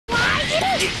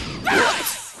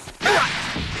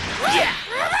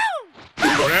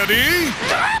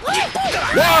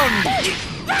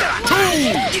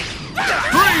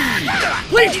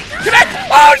Please, connect!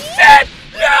 Oh shit!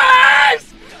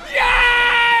 Yes!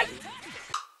 Yes!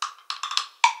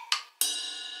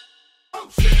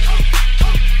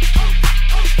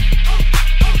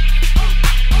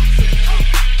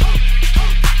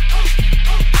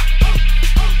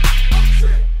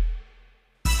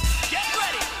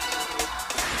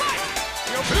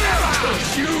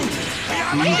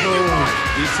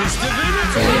 This is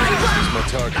divinity! This is my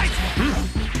target.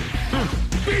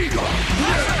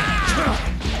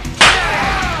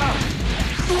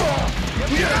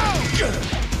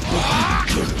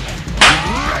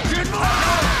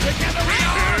 Together we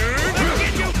are! Let's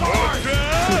get you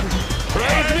forward!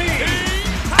 Praise me!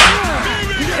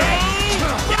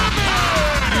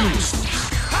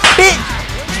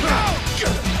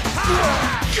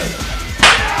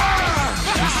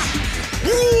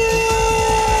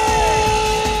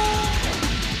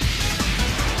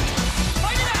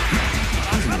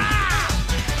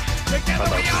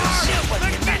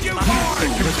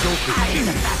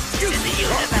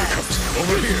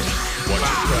 Over here. Watch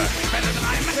your back. Better than I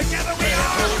am. Together we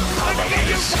are! Let's get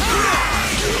you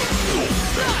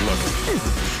Bad luck.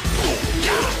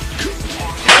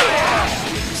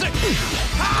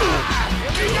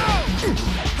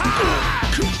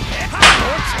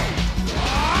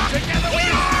 Together we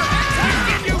are! Let's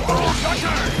get you forward! Your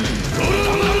turn!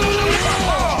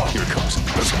 Here it comes.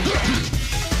 Let's go.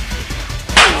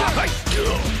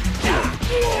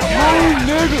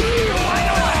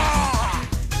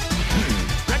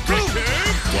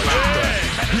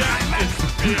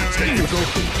 Stay you go.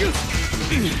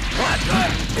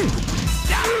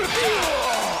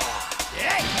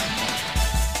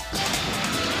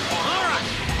 Alright!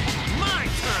 My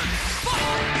turn!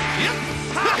 Yep!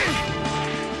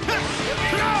 Here we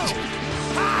go!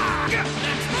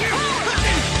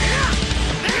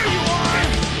 There you are!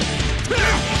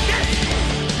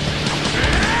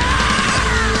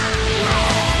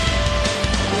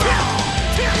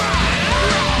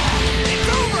 It's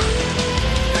over!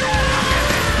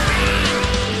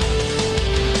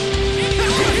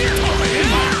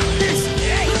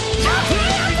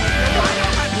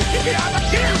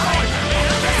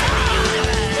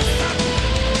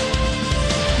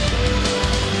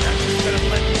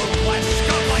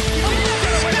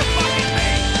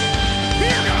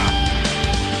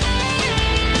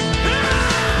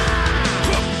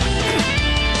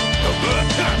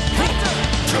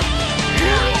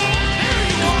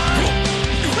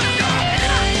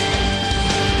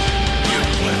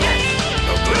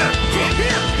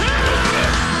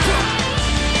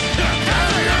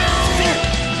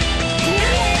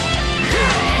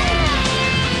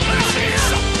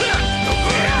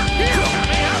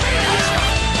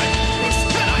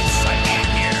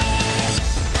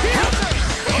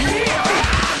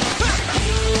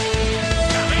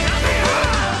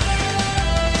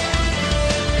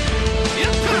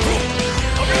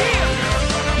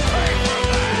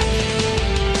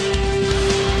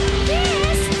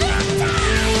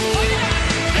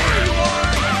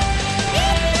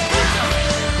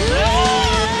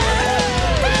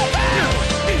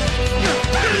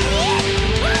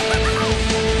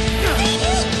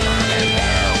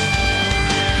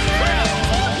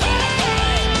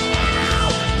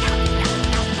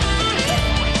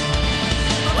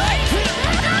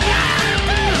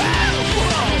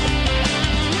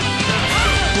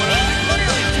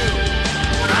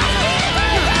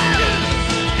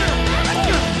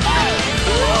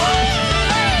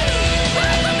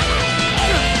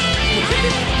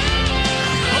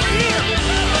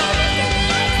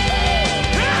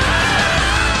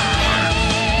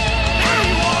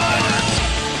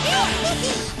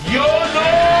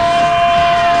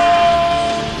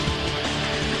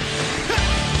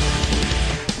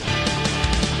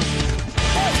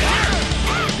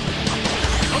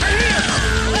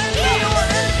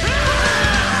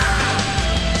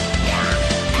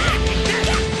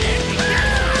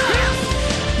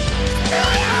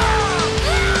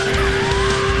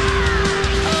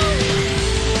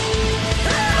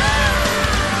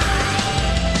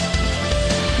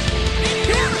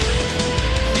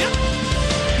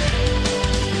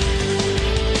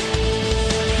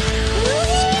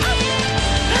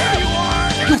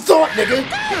 nigga.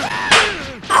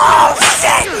 Oh,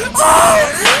 shit!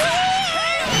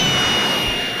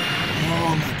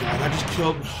 Oh my god, I just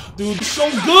killed... Dude, it's so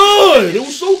good! It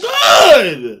was so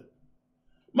good!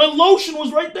 My lotion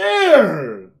was right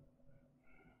there!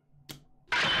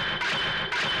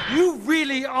 You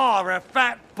really are a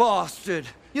fat bastard.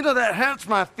 You know, that hurts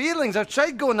my feelings. I've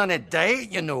tried going on a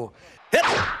diet, you know.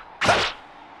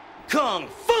 Kung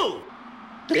Fu!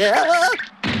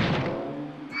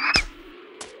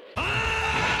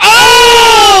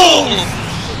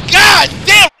 God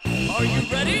damn! Are you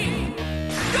ready?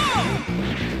 Go!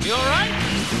 You alright?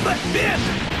 But Ben!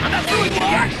 I'm not through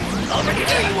yet! Over here!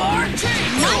 There you are!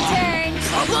 My turn!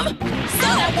 Problem?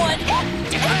 Saw that one!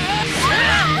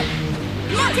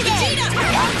 Not today!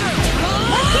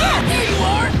 There you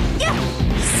are! Got you!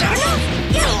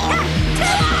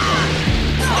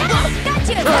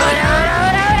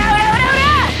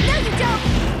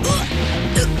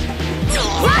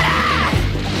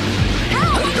 No,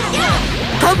 you don't!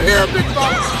 Come here, big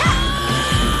boss!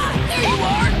 There you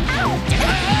are!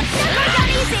 That's not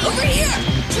easy! Over here!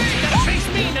 You gotta face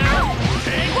me now!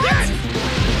 Take that!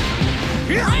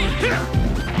 Take this!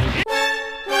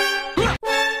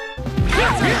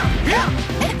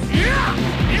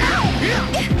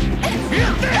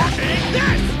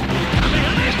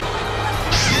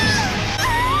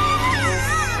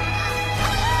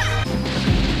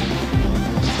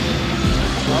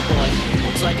 Oh boy,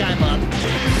 looks like I'm up.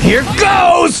 Here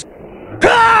goes!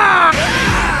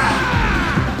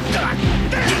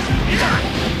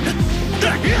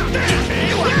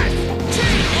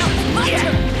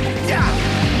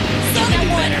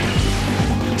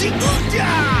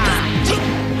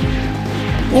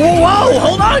 Whoa,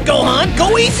 hold on, Gohan!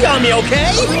 Go easy on me,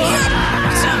 okay?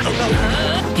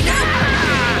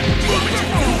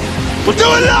 We'll do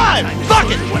it live!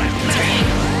 Fuck it!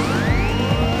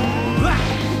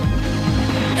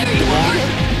 There you are!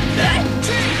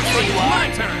 There you are! My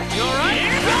turn! You alright?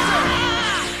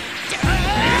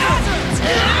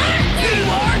 There you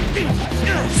are!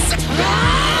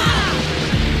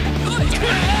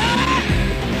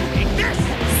 Take this!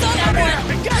 Saw that one!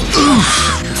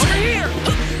 Over here!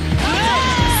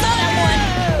 Saw that one!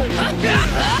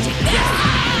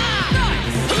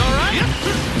 You alright?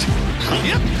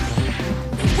 Yep!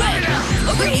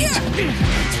 Over here!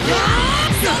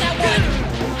 Saw that one!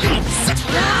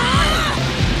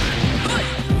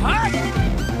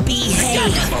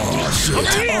 Behave,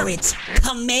 or it's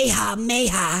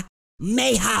Kamehameha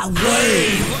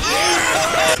Wave.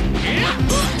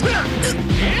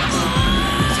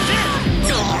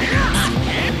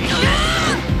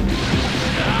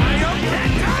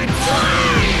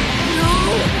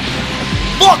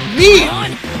 Fuck me!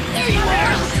 There you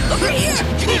are! Over here!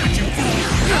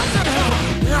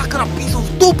 You're not gonna be so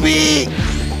stupid!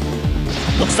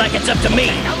 Looks like it's up to me.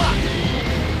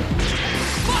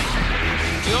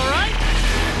 You alright?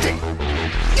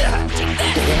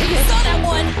 Saw that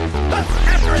one!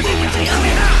 After it,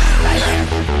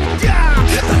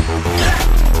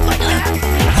 like that!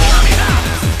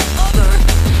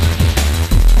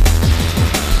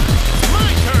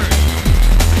 My turn!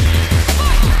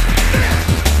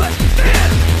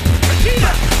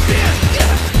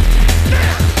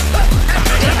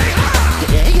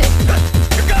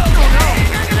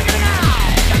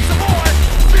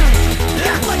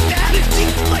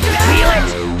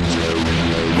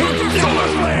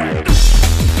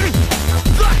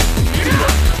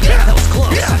 That was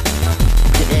close.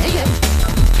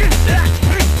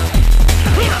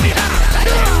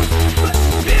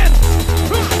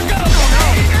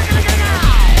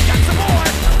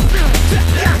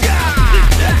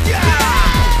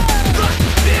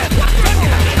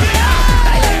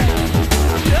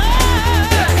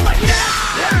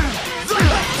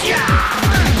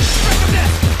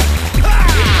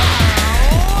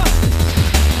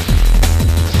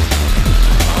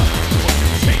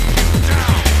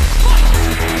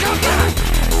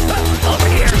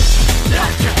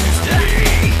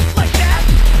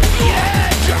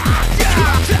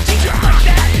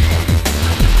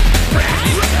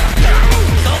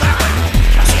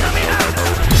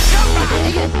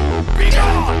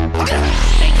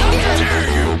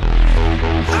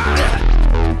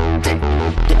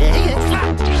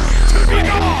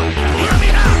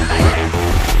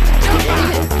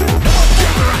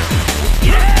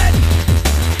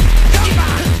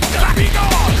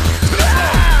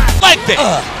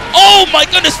 Oh my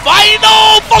goodness,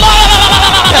 final flash!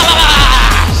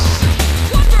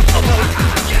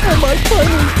 I might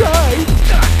finally die.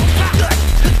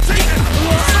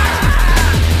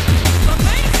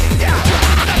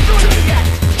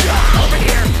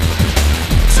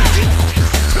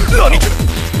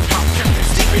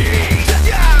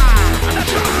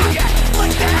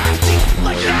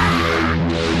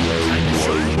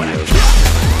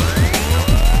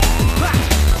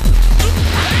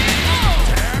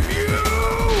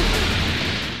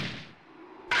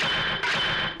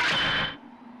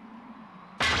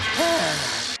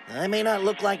 I may not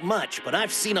look like much, but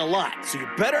I've seen a lot, so you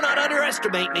better not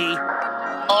underestimate me.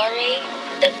 Ori